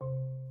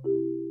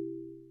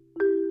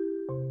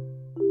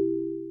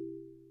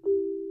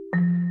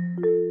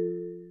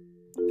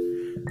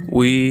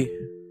We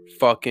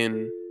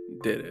fucking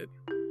did it.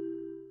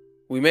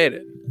 We made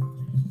it.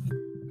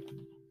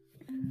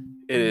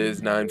 It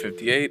is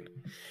 9:58.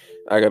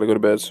 I gotta go to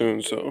bed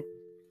soon, so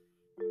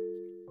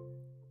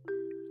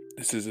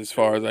this is as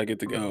far as I get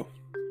to go.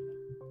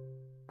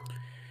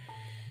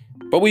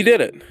 But we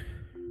did it.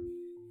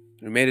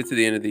 We made it to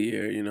the end of the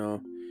year,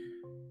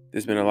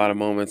 There's been a lot of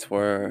moments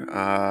where,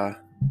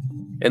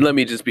 and let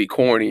me just be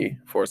corny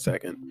for a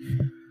second.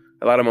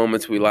 A lot of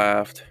moments we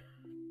laughed.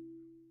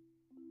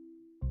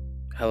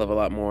 Hell of a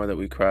lot more that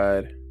we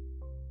cried.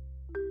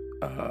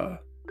 A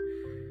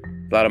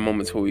lot of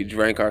moments where we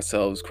drank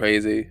ourselves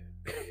crazy.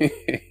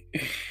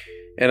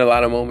 And a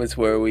lot of moments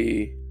where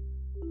we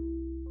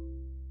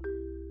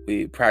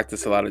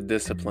practiced a lot of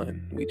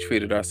discipline. We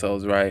treated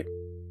ourselves right.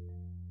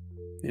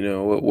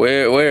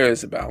 Where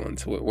is the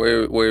balance?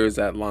 Where is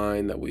that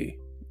line that we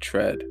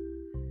tread?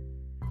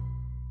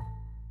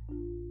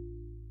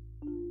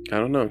 I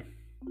don't know.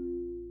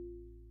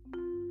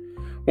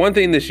 One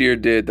thing this year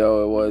did,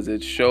 though, was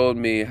it showed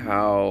me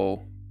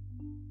how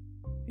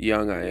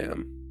young I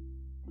am.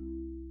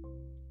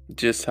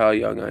 Just how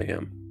young I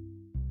am.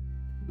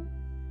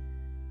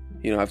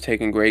 I've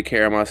taken great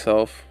care of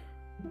myself.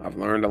 I've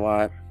learned a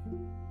lot.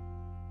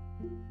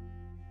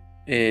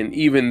 And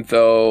even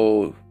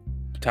though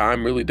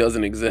time really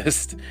doesn't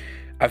exist,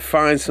 I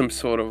find some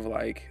sort of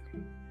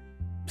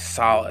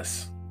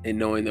solace in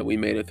knowing that we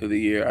made it through the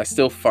year. I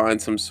still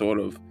find some sort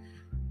of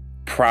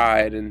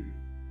pride in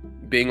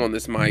being on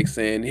this mic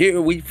saying,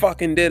 here, we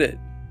fucking did it.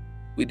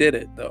 We did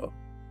it, though.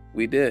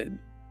 We did.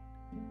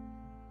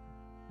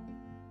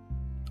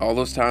 All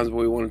those times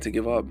where we wanted to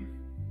give up,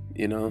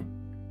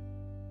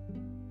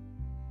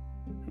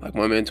 Like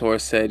my mentor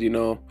said,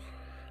 a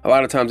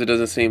lot of times it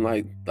doesn't seem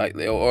like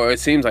or it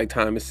seems like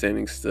time is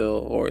standing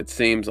still, or it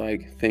seems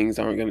like things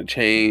aren't going to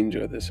change,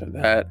 or this or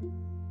that.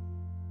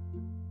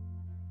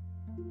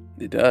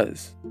 It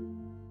does.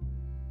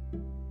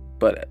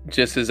 But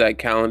just as that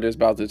calendar is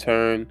about to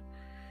turn,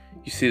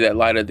 you see that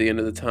light at the end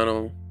of the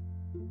tunnel,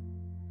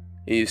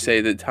 and you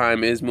say that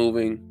time is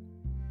moving,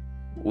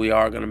 we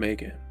are going to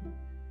make it.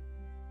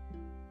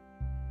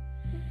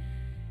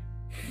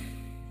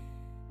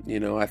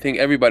 I think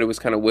everybody was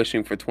kind of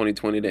wishing for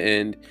 2020 to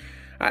end.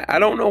 I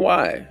don't know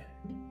why.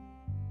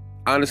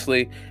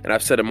 Honestly, and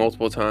I've said it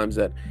multiple times,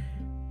 that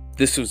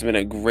this has been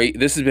a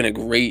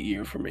great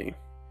year for me.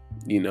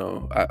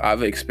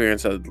 I've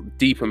experienced a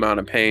deep amount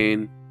of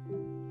pain.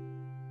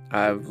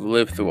 I've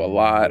lived through a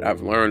lot.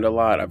 I've learned a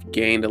lot. I've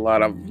gained a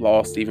lot. I've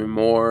lost even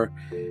more.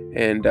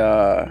 And,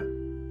 I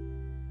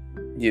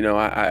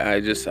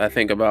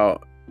think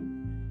about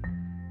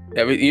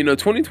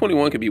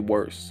 2021 could be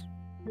worse.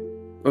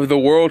 The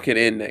world could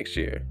end next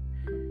year.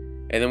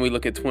 And then we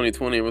look at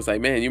 2020 and was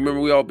like, man, you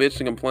remember we all bitched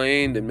and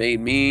complained and made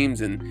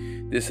memes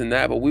and this and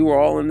that, but we were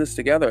all in this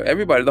together.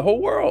 Everybody, the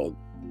whole world,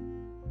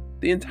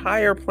 the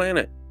entire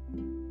planet.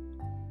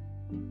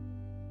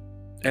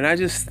 And I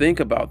just think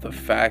about the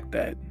fact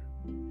that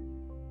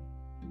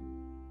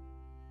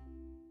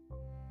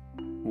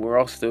we're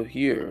all still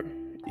here.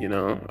 A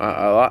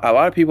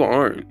lot of people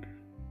aren't.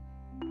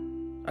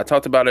 I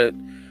talked about it.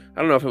 I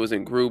don't know if it was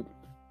in group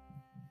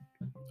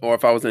or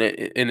if I was in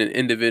an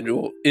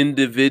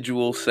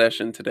individual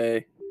session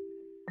today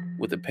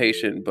with a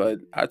patient, but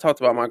I talked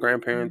about my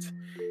grandparents.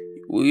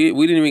 We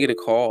didn't even get a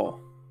call.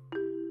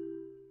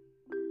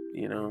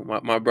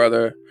 My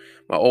brother,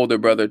 my older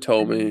brother,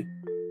 told me,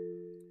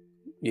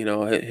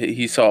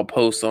 he saw a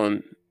post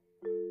on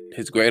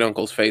his great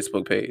uncle's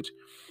Facebook page.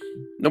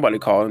 Nobody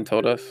called and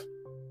told us,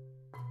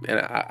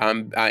 and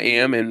I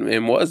am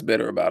and was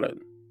bitter about it.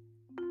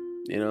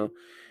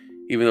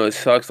 Even though it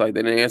sucks, they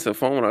didn't answer the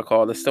phone when I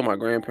called, they're still my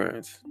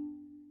grandparents.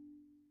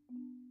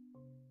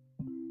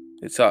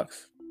 It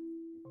sucks.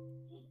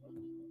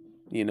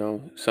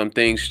 Some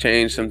things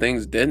changed, some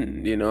things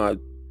didn't.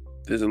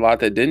 There's a lot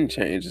that didn't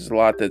change. There's a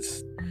lot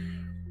that's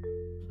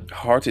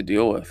hard to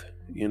deal with,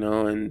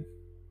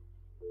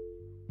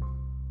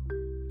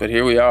 but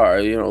here we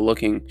are,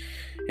 looking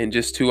in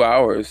just 2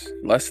 hours,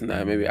 less than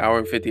that, maybe an hour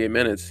and 58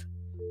 minutes.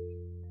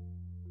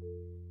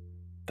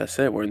 That's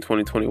it. We're in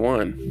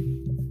 2021.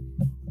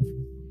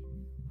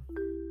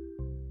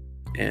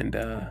 And,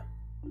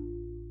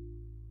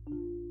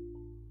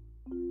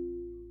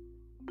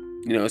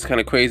 it's kind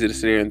of crazy to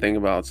sit here and think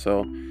about.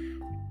 So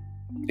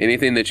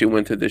anything that you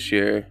went through this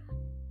year,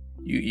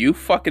 you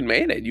fucking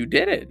made it. You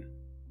did it.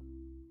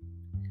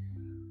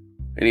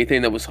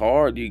 Anything that was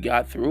hard, you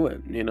got through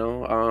it,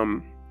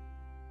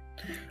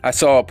 I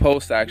saw a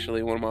post,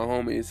 actually, one of my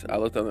homies, I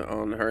looked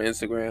on her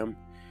Instagram,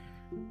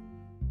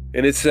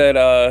 and it said,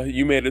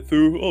 you made it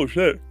through. Oh,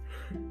 shit.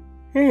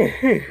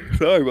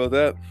 Sorry about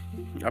that.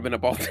 I've been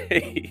up all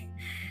day.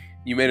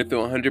 You made it through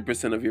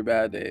 100% of your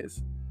bad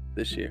days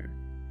this year.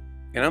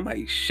 And I'm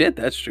like, shit,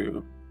 that's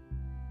true.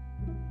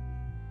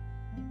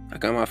 I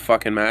got my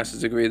fucking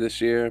master's degree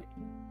this year.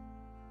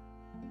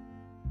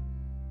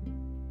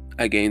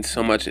 I gained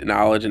so much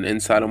knowledge and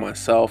insight on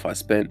myself. I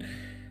spent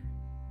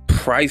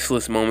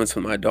priceless moments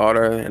with my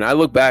daughter. And I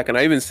look back and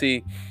I even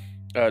see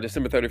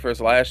December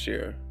 31st last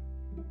year.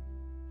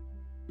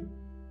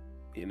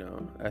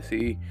 I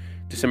see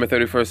December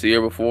 31st the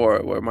year before,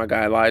 where my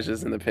guy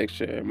Elijah's in the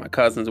picture. My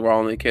cousins were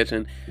all in the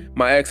kitchen.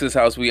 My ex's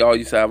house, we all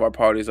used to have our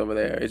parties over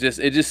there. It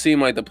just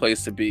seemed like the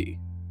place to be.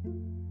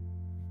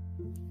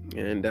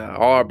 And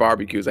all our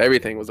barbecues,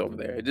 everything was over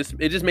there. It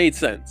just made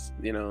sense.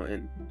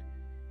 And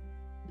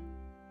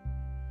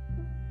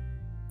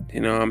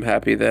I'm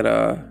happy that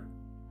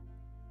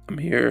I'm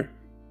here.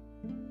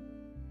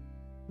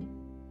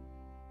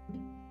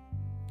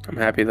 I'm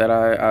happy that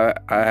I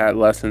had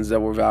lessons that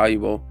were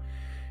valuable.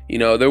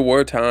 There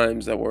were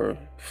times that were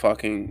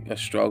fucking a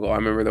struggle. I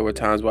remember there were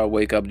times where I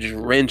wake up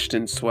drenched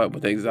in sweat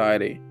with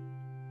anxiety.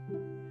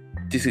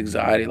 This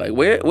anxiety, like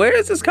where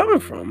is this coming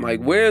from? Like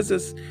where is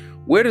this?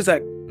 Where does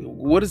that?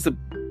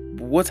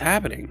 What's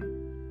happening?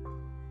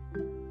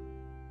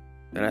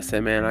 And I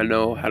said, man, I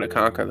know how to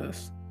conquer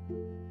this.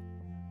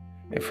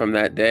 And from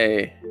that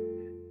day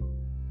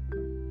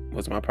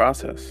was my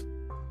process.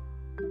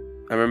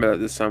 I remember that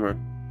this summer.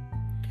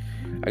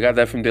 I got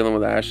that from dealing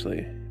with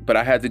Ashley. But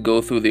I had to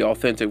go through the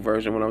authentic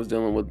version when I was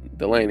dealing with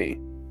Delaney.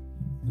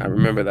 I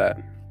remember that.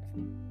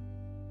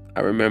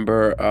 I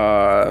remember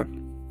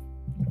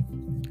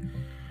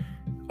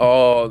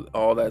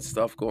all that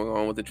stuff going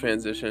on with the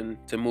transition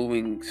to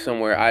moving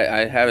somewhere.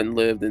 I haven't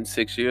lived in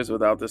 6 years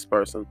without this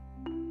person.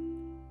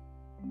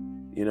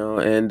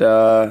 And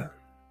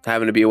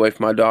having to be away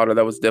from my daughter,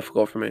 that was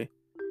difficult for me.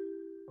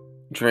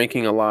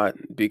 Drinking a lot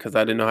because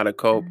I didn't know how to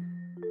cope.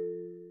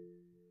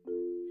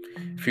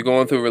 If you're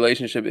going through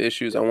relationship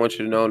issues, I want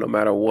you to know no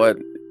matter what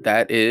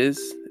that is,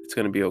 it's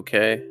going to be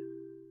okay.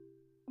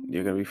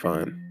 You're going to be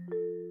fine.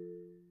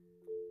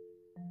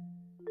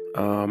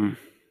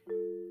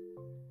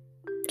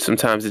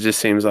 Sometimes it just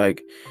seems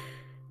like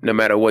no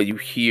matter what you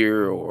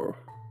hear or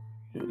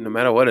no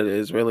matter what it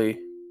is, really,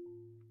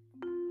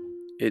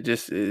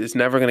 it's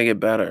never going to get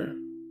better.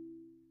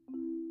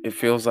 It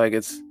feels like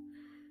it's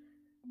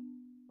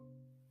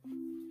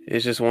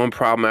just one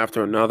problem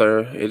after another.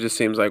 It just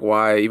seems like,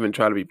 why even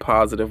try to be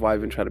positive? Why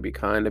even try to be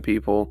kind to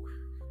people?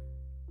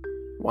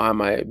 Why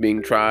am I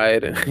being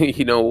tried?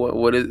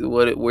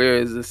 Where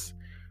is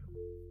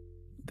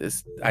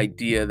this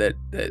idea that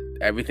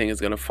everything is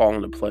going to fall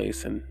into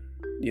place? And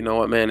you know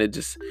what, man,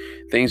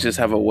 things just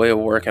have a way of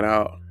working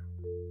out.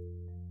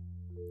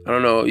 I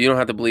don't know. You don't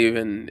have to believe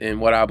in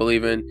what I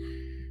believe in.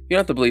 You don't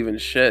have to believe in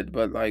shit,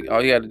 but like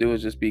all you got to do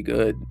is just be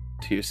good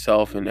to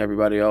yourself and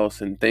everybody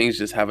else, and things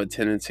just have a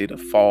tendency to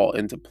fall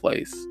into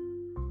place.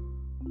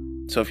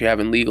 So if you're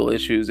having legal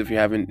issues, if you're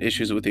having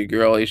issues with your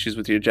girl, issues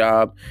with your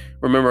job,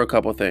 remember a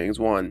couple things.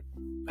 One,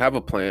 have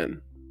a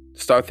plan.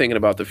 Start thinking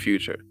about the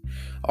future.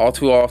 All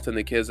too often,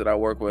 the kids that I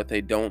work with,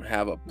 they don't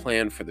have a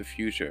plan for the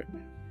future,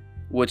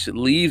 which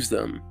leaves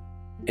them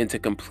into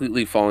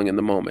completely falling in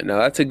the moment. Now,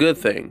 that's a good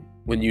thing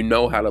when you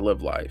know how to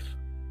live life,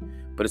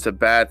 but it's a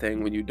bad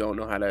thing when you don't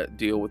know how to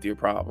deal with your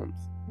problems.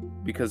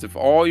 Because if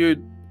all you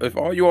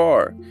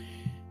are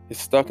is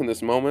stuck in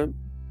this moment,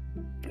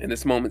 and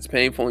this moment's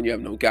painful, and you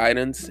have no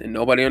guidance, and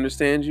nobody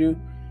understands you,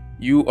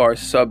 you are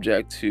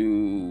subject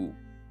to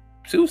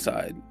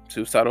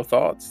suicidal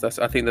thoughts.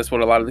 I think that's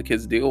what a lot of the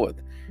kids deal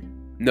with.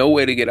 No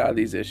way to get out of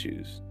these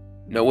issues.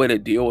 No way to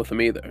deal with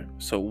them either.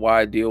 So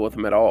why deal with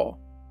them at all?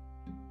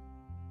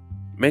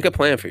 Make a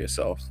plan for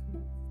yourself.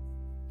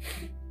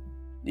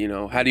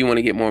 How do you want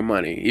to get more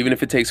money? Even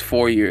if it takes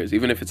 4 years,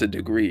 even if it's a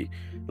degree,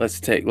 let's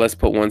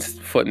put one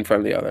foot in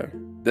front of the other.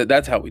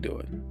 That's how we do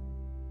it.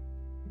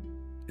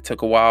 It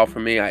took a while for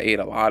me. I ate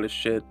a lot of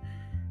shit,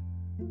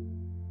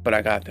 but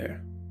I got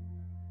there.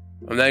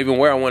 I'm not even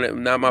where I want it.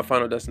 Not my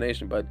final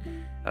destination, but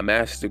a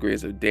master's degree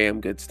is a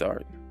damn good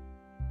start,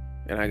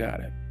 and I got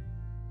it.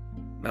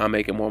 Now I'm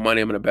making more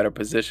money. I'm in a better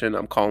position.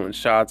 I'm calling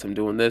shots. I'm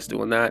doing this,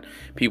 doing that.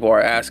 People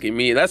are asking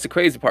me. That's the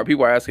crazy part.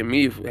 People are asking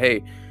me, hey,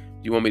 do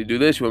you want me to do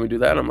this? You want me to do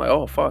that? I'm like,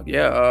 oh, fuck,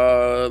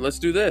 yeah, let's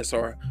do this.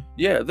 Or,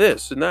 yeah,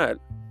 this and that.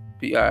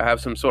 I have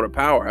some sort of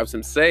power. I have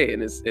some say,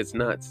 and it's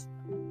nuts.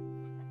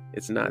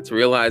 It's nuts.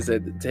 Realize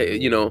that,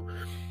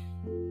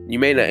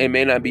 it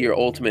may not be your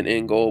ultimate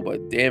end goal,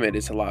 but damn it,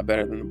 it's a lot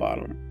better than the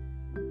bottom.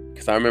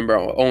 Because I remember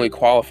only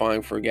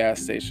qualifying for a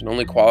gas station,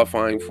 only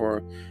qualifying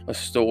for a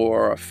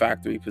store or a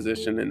factory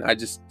position, and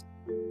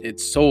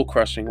it's soul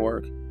crushing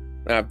work.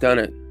 And I've done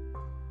it.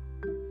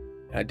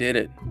 I did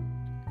it.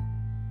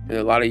 In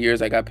a lot of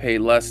years, I got paid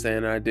less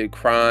than, I did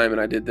crime, and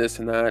I did this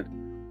and that,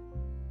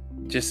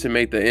 just to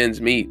make the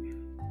ends meet.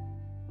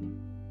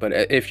 But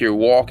if you're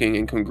walking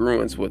in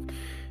congruence with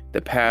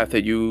the path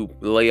that you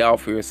lay out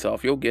for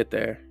yourself, you'll get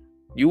there.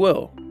 You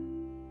will.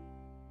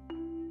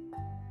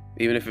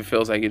 Even if it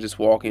feels like you're just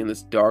walking in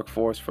this dark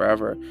forest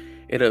forever,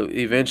 it'll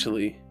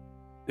eventually,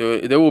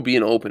 there will be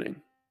an opening.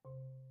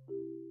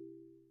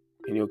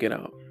 And you'll get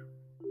out.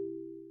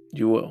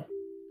 You will.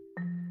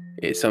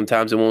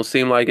 Sometimes it won't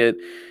seem like it.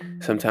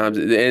 Sometimes,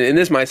 and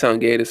this might sound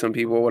gay to some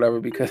people or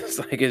whatever, because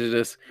like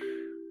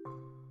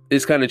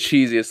it's kind of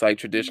cheesy. It's like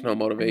traditional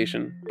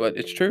motivation, but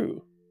it's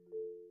true.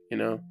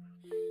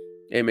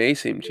 It may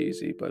seem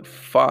cheesy, but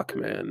fuck,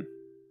 man,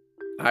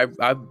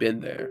 I've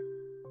been there.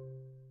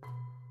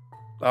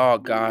 Oh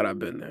God, I've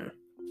been there.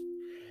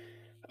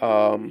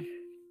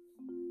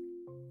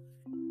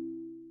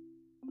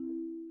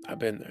 I've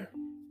been there.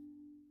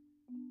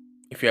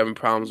 If you're having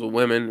problems with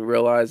women,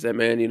 realize that,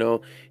 man,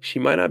 she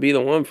might not be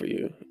the one for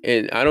you.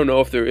 And I don't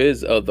know if there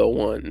is a the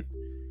one.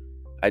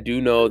 I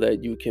do know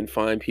that you can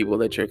find people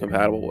that you're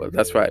compatible with.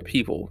 That's right,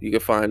 people. You can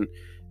find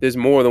there's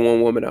more than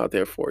one woman out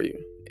there for you.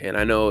 And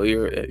I know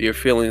your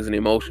feelings and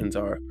emotions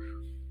are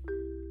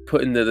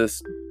put into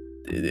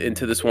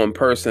this one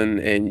person,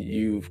 and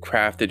you've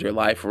crafted your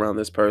life around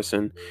this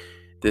person.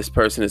 This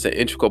person is an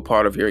integral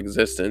part of your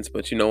existence,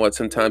 but you know what?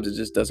 Sometimes it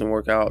just doesn't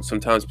work out.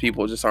 Sometimes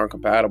people just aren't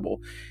compatible.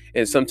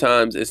 And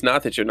sometimes it's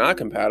not that you're not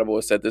compatible,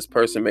 it's that this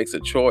person makes a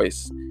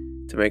choice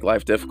to make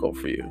life difficult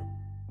for you.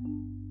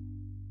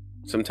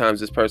 Sometimes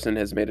this person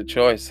has made a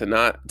choice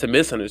to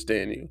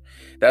misunderstand you.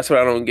 That's what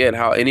I don't get,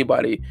 how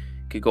anybody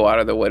could go out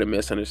of their way to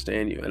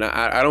misunderstand you. And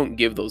I don't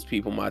give those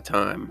people my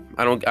time.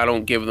 I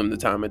don't give them the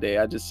time of day.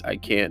 I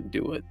can't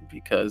do it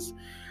because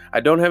I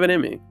don't have it in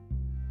me.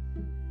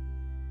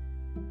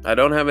 I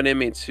don't have it in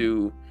me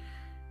to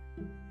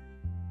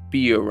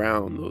be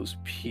around those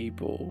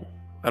people.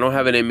 I don't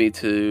have it in me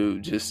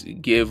to just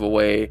give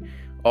away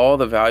all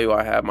the value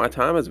I have. My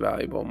time is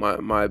valuable.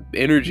 My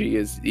energy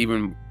is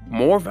even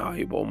more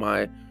valuable.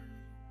 I'm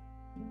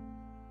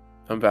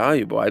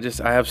valuable. I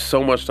have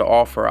so much to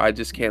offer. I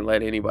just can't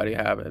let anybody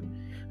have it.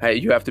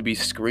 You have to be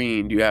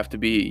screened. You have to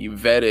be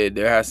vetted.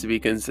 There has to be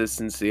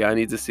consistency. I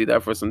need to see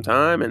that for some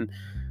time, and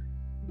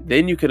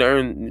then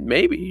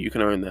maybe you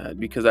can earn that,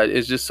 because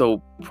it's just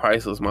so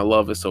priceless. My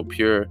love is so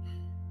pure.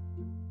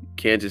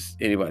 Can't just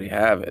anybody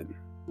have it.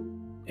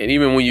 And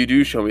even when you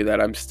do show me that,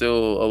 I'm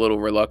still a little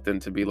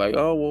reluctant to be like,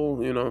 oh,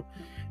 well,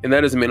 and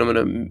that doesn't mean I'm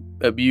going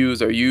to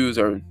abuse or use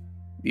or,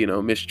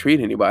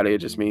 mistreat anybody. It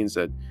just means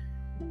that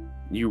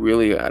you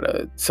really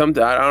gotta, I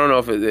don't know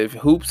if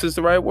hoops is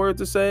the right word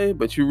to say,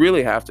 but you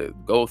really have to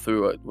go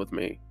through it with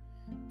me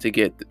to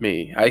get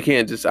me.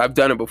 I've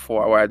done it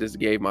before where I just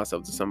gave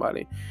myself to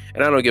somebody,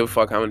 and I don't give a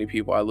fuck how many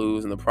people I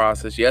lose in the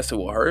process. Yes, it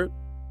will hurt.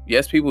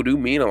 Yes, people do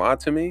mean a lot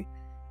to me,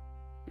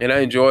 and I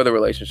enjoy the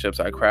relationships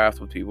I craft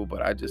with people,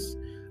 but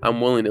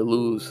I'm willing to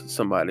lose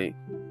somebody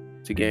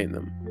to gain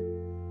them,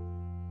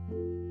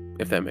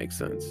 if that makes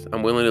sense.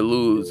 I'm willing to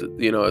lose,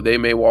 they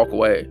may walk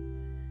away.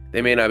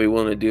 They may not be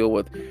willing to deal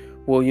with,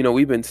 well,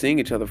 we've been seeing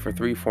each other for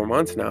 3-4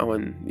 months now,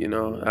 and,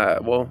 I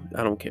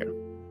don't care.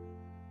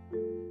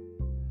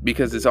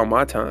 Because it's on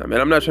my time.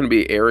 And I'm not trying to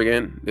be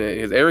arrogant,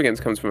 because arrogance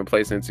comes from a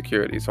place of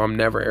insecurity. So I'm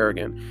never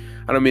arrogant.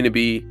 I don't mean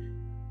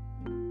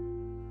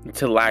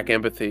to lack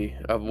empathy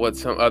of what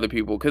some other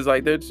people, because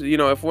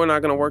if we're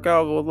not going to work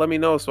out, well, let me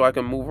know so I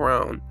can move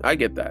around. I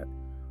get that.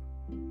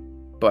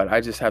 But I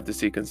just have to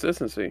see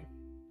consistency.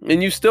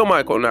 And you still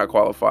might not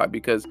qualify,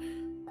 because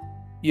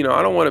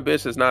I don't want a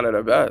bitch that's not at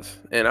her best.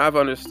 And I've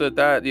understood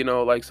that,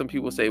 like some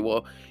people say,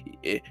 well,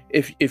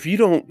 if you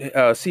don't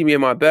see me at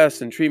my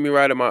best and treat me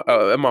right at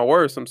my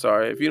worst, I'm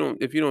sorry. If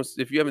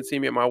you haven't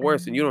seen me at my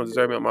worst and you don't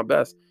deserve me at my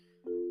best,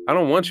 I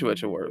don't want you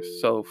at your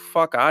worst. So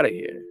fuck out of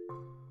here.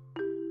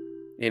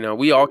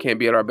 We all can't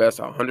be at our best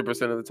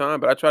 100% of the time,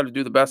 but I try to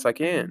do the best I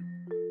can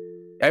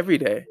every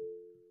day.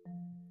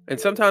 And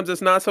sometimes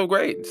it's not so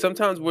great.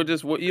 Sometimes we're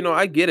just,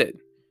 I get it.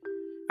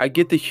 I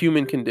get the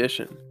human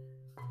condition.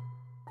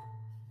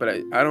 But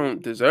I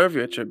don't deserve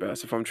you at your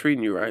best if I'm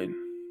treating you right.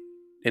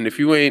 And if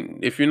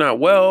you're not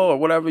well or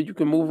whatever, you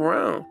can move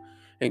around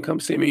and come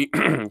see me.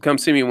 Come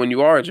see me when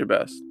you are at your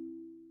best.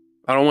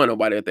 I don't want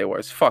nobody at their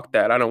worst. Fuck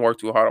that. I don't work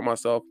too hard on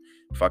myself.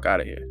 Fuck out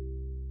of here.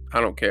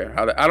 I don't care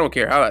how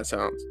that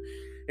sounds.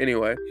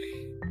 Anyway,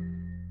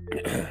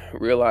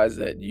 realize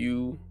that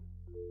you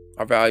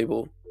are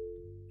valuable.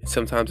 And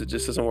sometimes it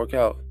just doesn't work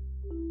out.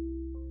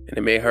 And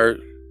it may hurt,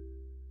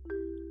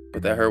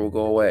 but that hurt will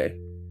go away.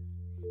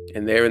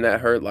 And there in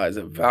that hurt lies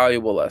a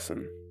valuable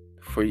lesson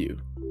for you.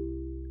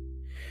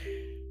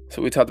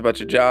 So we talked about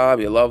your job,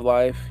 your love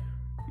life,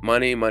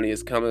 money. Money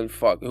is coming.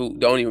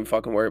 Don't even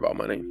fucking worry about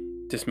money.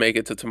 Just make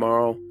it to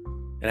tomorrow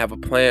and have a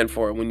plan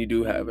for it when you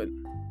do have it.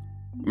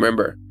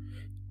 Remember,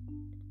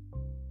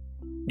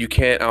 you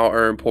can't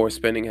out-earn poor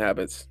spending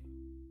habits.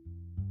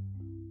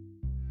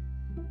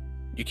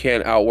 You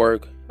can't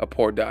outwork a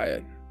poor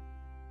diet.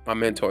 My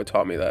mentor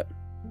taught me that.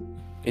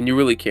 And you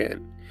really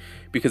can't.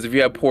 Because if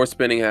you have poor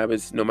spending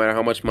habits, no matter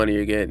how much money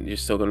you're getting, you're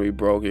still going to be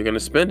broke. You're going to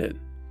spend it.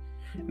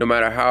 No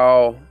matter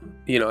how,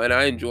 and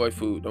I enjoy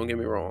food. Don't get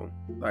me wrong.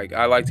 Like,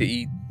 I like to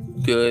eat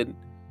good.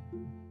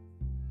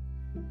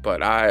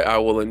 But I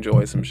will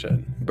enjoy some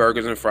shit.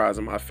 Burgers and fries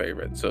are my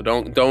favorite. So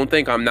don't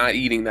think I'm not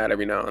eating that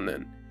every now and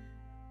then.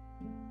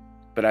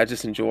 But I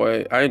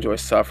enjoy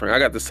suffering. I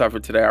got to suffer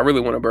today. I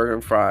really want a burger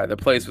and fry. The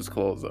place was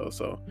closed though,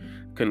 so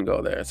couldn't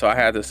go there. So I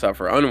had to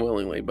suffer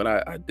unwillingly, but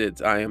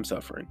I am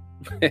suffering.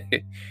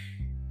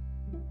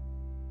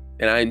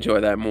 And I enjoy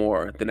that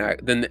more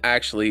than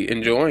actually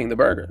enjoying the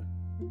burger.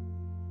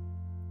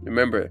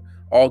 Remember,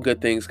 all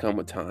good things come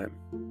with time.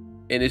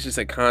 And it's just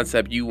a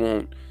concept you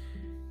won't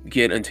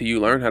get until you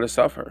learn how to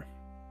suffer.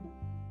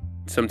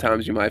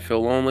 Sometimes you might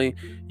feel lonely.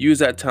 Use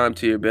that time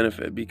to your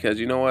benefit, because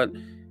you know what?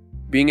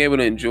 Being able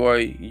to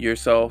enjoy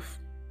yourself,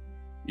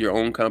 your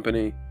own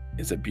company,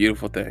 is a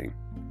beautiful thing.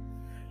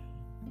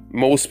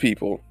 Most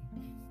people,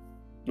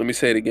 let me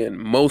say it again,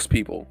 most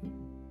people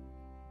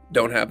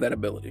don't have that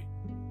ability.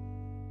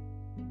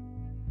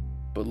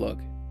 But look,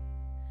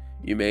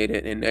 you made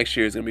it, and next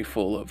year is going to be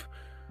full of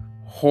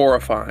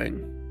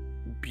horrifying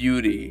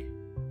beauty,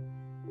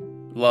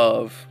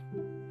 love,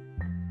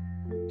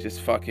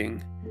 just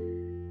fucking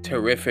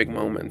terrific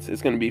moments.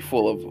 It's going to be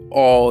full of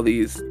all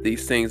these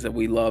things that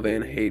we love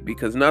and hate,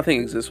 because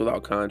nothing exists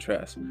without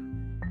contrast.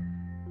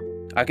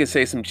 I could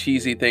say some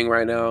cheesy thing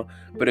right now,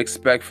 but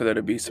expect for there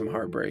to be some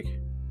heartbreak.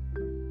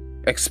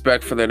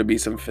 Expect for there to be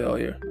some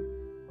failure.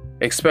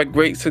 Expect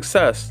great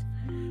success,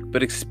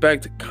 but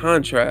expect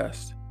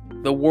contrast.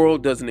 The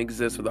world doesn't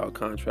exist without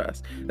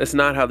contrast. That's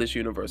not how this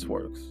universe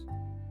works.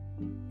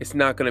 It's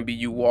not going to be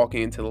you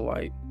walking into the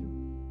light.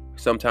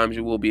 Sometimes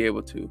you will be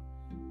able to,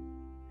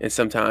 and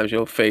sometimes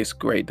you'll face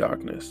great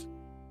darkness.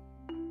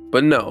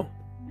 But know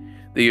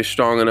that you're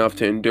strong enough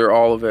to endure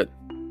all of it.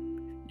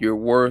 You're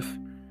worth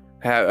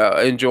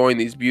enjoying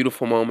these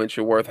beautiful moments.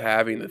 You're worth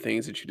having the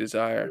things that you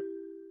desire.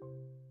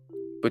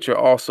 But you're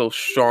also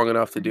strong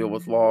enough to deal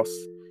with loss,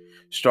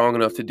 strong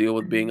enough to deal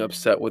with being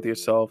upset with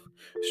yourself,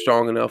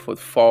 strong enough with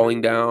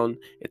falling down.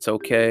 It's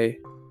okay.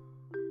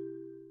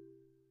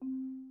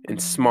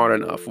 And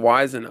smart enough,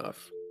 wise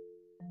enough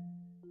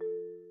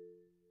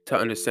to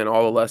understand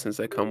all the lessons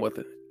that come with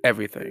it.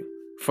 Everything,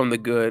 from the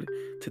good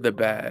to the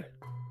bad,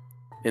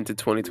 into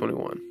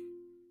 2021.